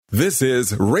This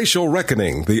is Racial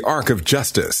Reckoning, the Arc of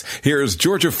Justice. Here's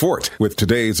Georgia Fort with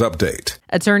today's update.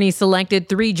 Attorneys selected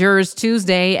 3 jurors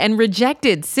Tuesday and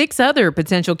rejected 6 other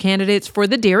potential candidates for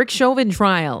the Derek Chauvin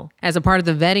trial. As a part of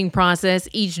the vetting process,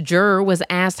 each juror was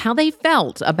asked how they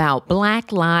felt about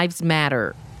Black Lives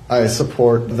Matter. I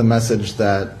support the message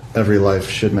that every life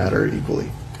should matter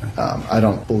equally. I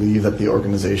don't believe that the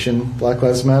organization Black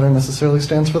Lives Matter necessarily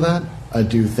stands for that. I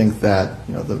do think that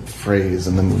the phrase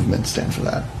and the movement stand for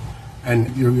that.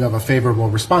 And you have a favorable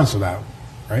response to that,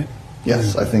 right?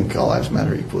 Yes, I think all lives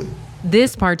matter equally.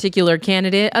 This particular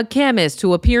candidate, a chemist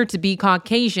who appeared to be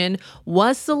Caucasian,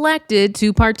 was selected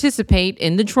to participate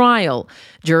in the trial.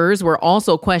 Jurors were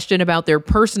also questioned about their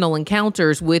personal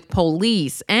encounters with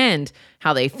police and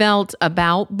how they felt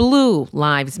about Blue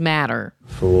Lives Matter.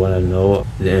 For what I know,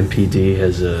 the MPD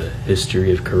has a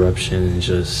history of corruption and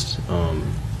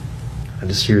I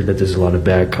just hear that there's a lot of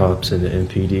bad cops in the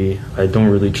MPD. I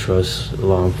don't really trust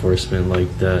law enforcement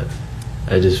like that.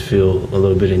 I just feel a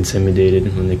little bit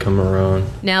intimidated when they come around.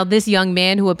 Now, this young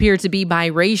man who appeared to be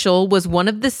biracial was one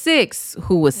of the 6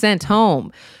 who was sent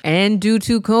home. And due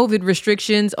to COVID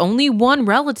restrictions, only one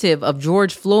relative of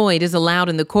George Floyd is allowed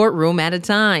in the courtroom at a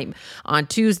time. On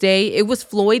Tuesday, it was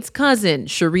Floyd's cousin,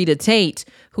 Sharita Tate,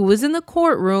 who was in the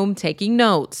courtroom taking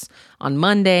notes. On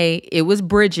Monday, it was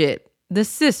Bridget, the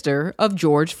sister of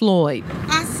George Floyd.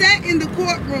 I sat in the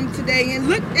courtroom today and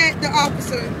looked at the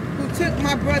officer who took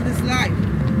my brother's life.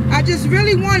 I just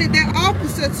really wanted that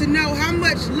officer to know how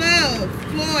much love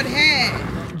Floyd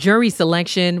had. Jury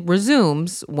selection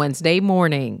resumes Wednesday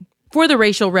morning. For the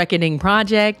Racial Reckoning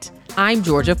Project, I'm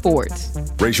Georgia Fort.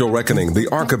 Racial Reckoning, the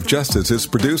Arc of Justice is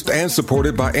produced and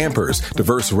supported by Ampers,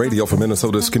 diverse radio for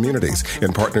Minnesota's communities,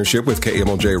 in partnership with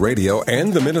KMOJ Radio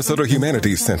and the Minnesota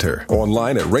Humanities Center.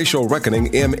 Online at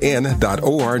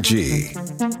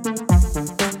racialreckoningmn.org.